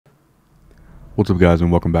What's up, guys,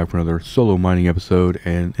 and welcome back for another solo mining episode.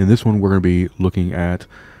 And in this one we're going to be looking at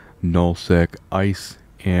Null-Sec ice,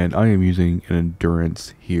 and I am using an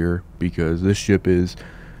endurance here because this ship is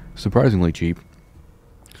surprisingly cheap.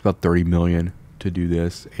 It's about 30 million to do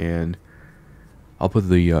this, and I'll put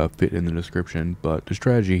the fit in the description. But the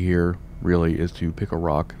strategy here really is to pick a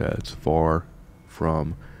rock that's far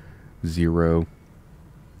from zero,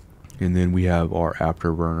 and then we have our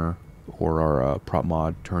Afterburner or our prop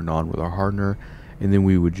mod turned on with our Hardener, and then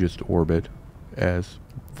we would just orbit as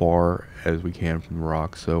far as we can from the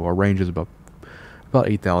rock. So our range is about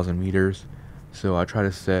 8,000 meters. So I try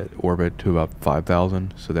to set orbit to about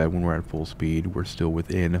 5,000 so that when we're at full speed, we're still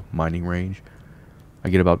within mining range. I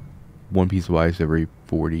get about one piece of ice every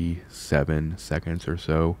 47 seconds or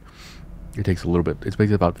so. It takes a little bit. It's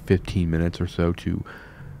basically about 15 minutes or so to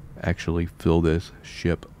actually fill this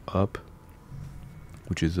ship up,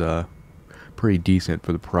 which is pretty decent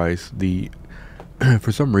for the price.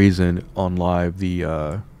 For some reason on live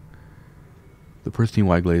the pristine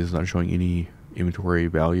white glaze is not showing any inventory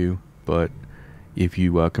value, but if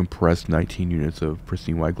you compress 19 units of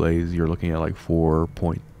pristine white glaze, you're looking at like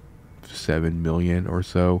 4.7 million or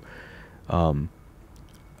so.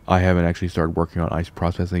 I haven't actually started working on ice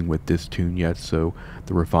processing with this tune yet, so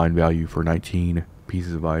the refined value for 19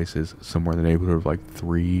 pieces of ice is somewhere in the neighborhood of like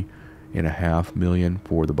 3.5 million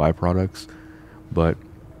for the byproducts. But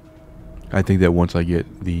I think that once I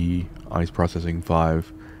get the ice processing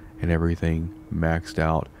 5 and everything maxed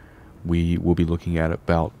out, we will be looking at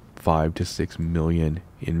about 5 to 6 million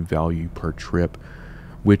in value per trip,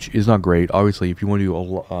 which is not great. Obviously, if you want to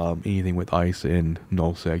do anything with ice in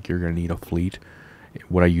Null-Sec, you're going to need a fleet.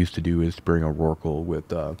 What I used to do is bring a Rorqual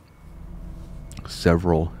with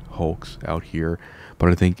several Hulks out here, but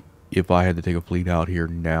I think if I had to take a fleet out here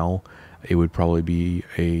now, it would probably be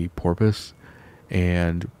a Porpoise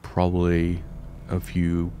and probably a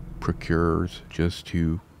few Procurers just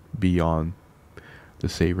to be on the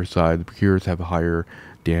safer side. The Procurers have a higher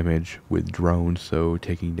damage with drones, so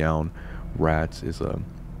taking down rats is a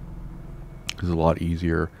lot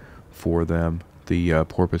easier for them. The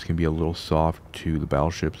Porpoise can be a little soft to the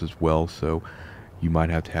battleships as well, so you might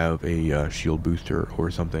have to have a shield booster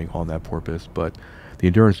or something on that Porpoise. But the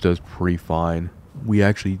endurance does pretty fine. We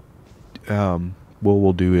actually, what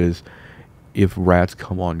we'll do is, if rats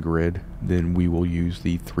come on grid, then we will use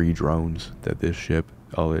the 3 drones that this ship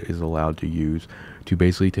is allowed to use to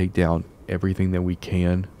basically take down everything that we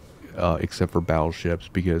can, except for battleships,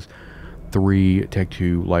 because 3 Tech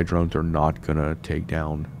 2 light drones are not gonna take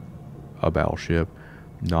down a battleship,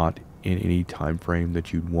 not in any time frame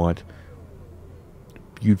that you'd want.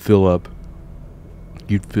 You'd fill up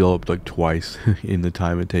like twice in the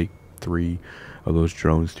time it take 3 of those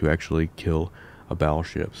drones to actually kill a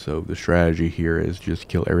battleship. So the strategy here is just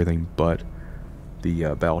kill everything but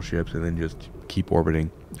the battleships, and then just keep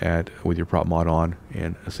orbiting with your prop mod on,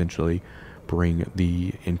 and essentially bring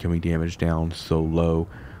the incoming damage down so low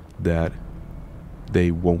that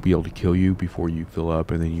they won't be able to kill you before you fill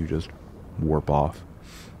up, and then you just warp off.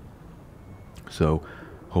 So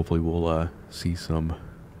hopefully we'll see some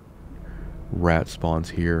rat spawns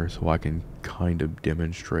here so I can kind of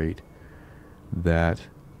demonstrate that.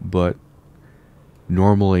 But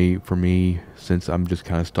normally for me, since I'm just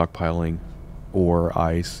kind of stockpiling ore,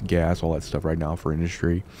 ice, gas, all that stuff right now for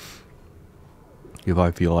industry, if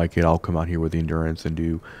I feel like it, I'll come out here with the endurance and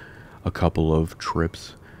do a couple of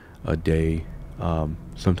trips a day.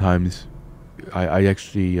 Sometimes I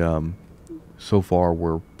actually so far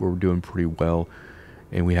we're doing pretty well,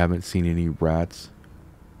 and we haven't seen any rats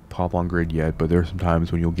pop on grid yet. But there's some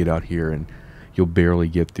times when you'll get out here and you'll barely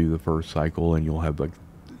get through the first cycle, and you'll have like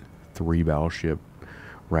 3 battleship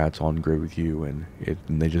rats on grid with you, and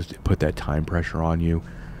they just put that time pressure on you.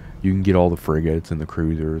 You can get all the frigates and the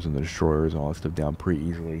cruisers and the destroyers and all that stuff down pretty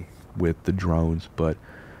easily with the drones, but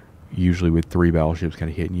usually with 3 battleships kind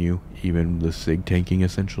of hitting you, even the SIG tanking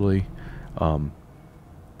essentially,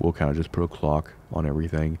 we'll kind of just put a clock on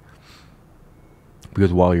everything,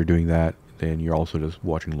 because while you're doing that, then you're also just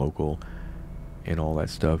watching local and all that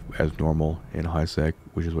stuff as normal in high sec,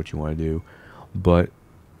 which is what you want to do. But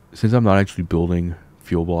since I'm not actually building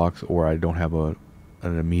fuel blocks, or I don't have an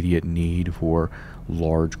immediate need for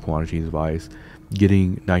large quantities of ice,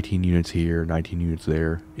 getting 19 units here, 19 units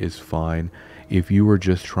there is fine. If you were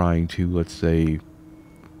just trying to, let's say,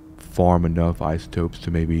 farm enough isotopes to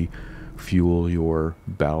maybe fuel your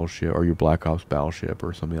battleship or your Black Ops battleship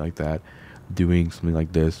or something like that, doing something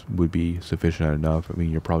like this would be sufficient enough. I mean,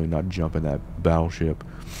 you're probably not jumping that battleship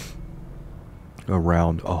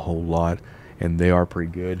around a whole lot, and they are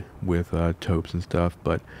pretty good with topes and stuff.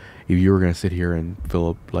 But if you were going to sit here and fill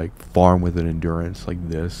up, like, farm with an endurance like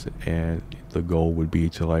this, and the goal would be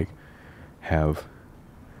to, like, have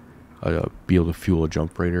be able to fuel a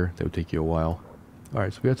junk freighter, that would take you a while.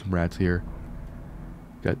 Alright, so we got some rats here.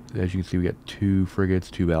 Got, as you can see, we got 2 frigates,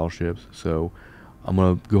 2 battleships. So I'm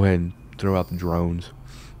gonna go ahead and throw out the drones.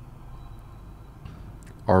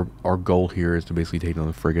 Our goal here is to basically take down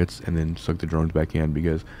the frigates and then suck the drones back in,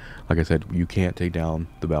 because, like I said, you can't take down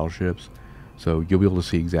the battleships. So you'll be able to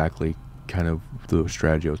see exactly kind of the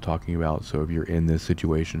strategy I was talking about. So if you're in this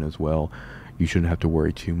situation as well, you shouldn't have to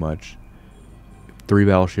worry too much. 3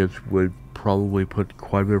 battleships would probably put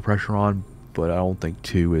quite a bit of pressure on, but I don't think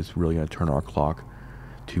 2 is really going to turn our clock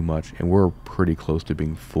too much. And we're pretty close to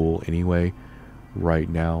being full anyway right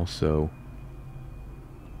now, so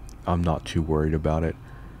I'm not too worried about it.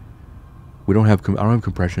 I don't have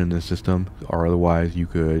compression in this system, or otherwise you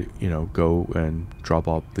could, you know, go and drop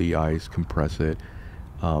off the ice, compress it.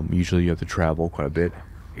 Usually you have to travel quite a bit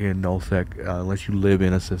in Null-Sec, unless you live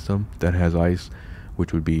in a system that has ice,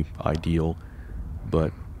 which would be ideal.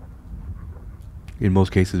 But in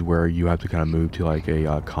most cases where you have to kind of move to like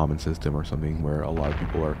a common system or something where a lot of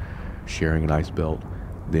people are sharing an ice belt,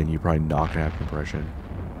 then you're probably not going to have compression.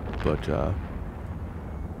 But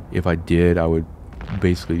if I did, I would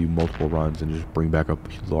basically do multiple runs and just bring back a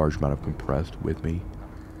large amount of compressed with me.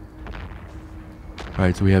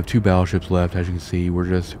 Alright, so we have 2 battleships left. As you can see, we're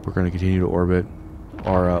going to continue to orbit.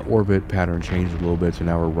 Our orbit pattern changed a little bit, so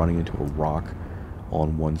now we're running into a rock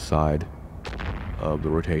on one side of the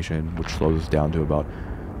rotation, which slows us down to about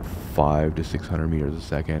 500 to 600 meters a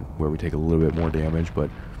second, where we take a little bit more damage.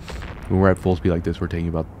 But when we're at full speed like this, we're taking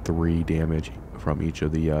about 3 damage from each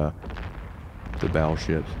of the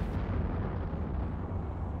battleships.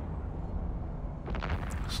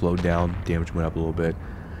 Slowed down, damage went up a little bit,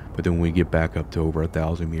 but then when we get back up to over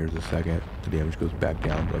 1,000 meters a second, the damage goes back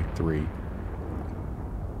down to like 3.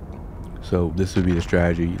 So this would be the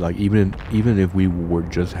strategy. Like even if we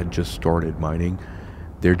had just started mining,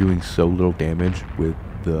 they're doing so little damage with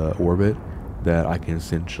the orbit that I can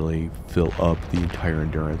essentially fill up the entire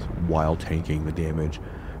endurance while tanking the damage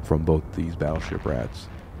from both these battleship rats,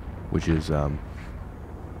 which is kind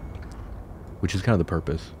of the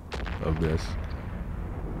purpose of this.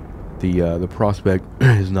 The prospect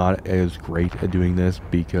is not as great at doing this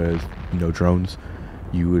because no drones.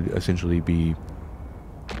 You would essentially be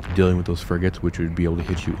dealing with those frigates, which would be able to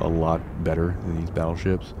hit you a lot better than these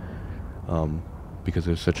battleships, because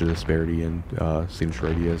there's such a disparity in signature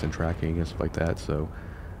radius and tracking and stuff like that. So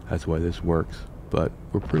that's why this works. But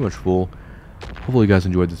we're pretty much full. Hopefully you guys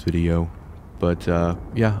enjoyed this video. But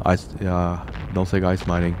yeah, Null-Sec ice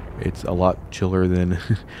mining, it's a lot chiller than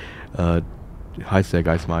high-sec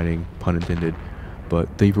ice mining, pun intended. But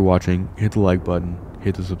thank you for watching. Hit the like button,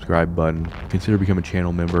 hit the subscribe button, consider becoming a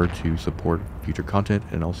channel member to support future content,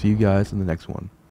 and I'll see you guys in the next one.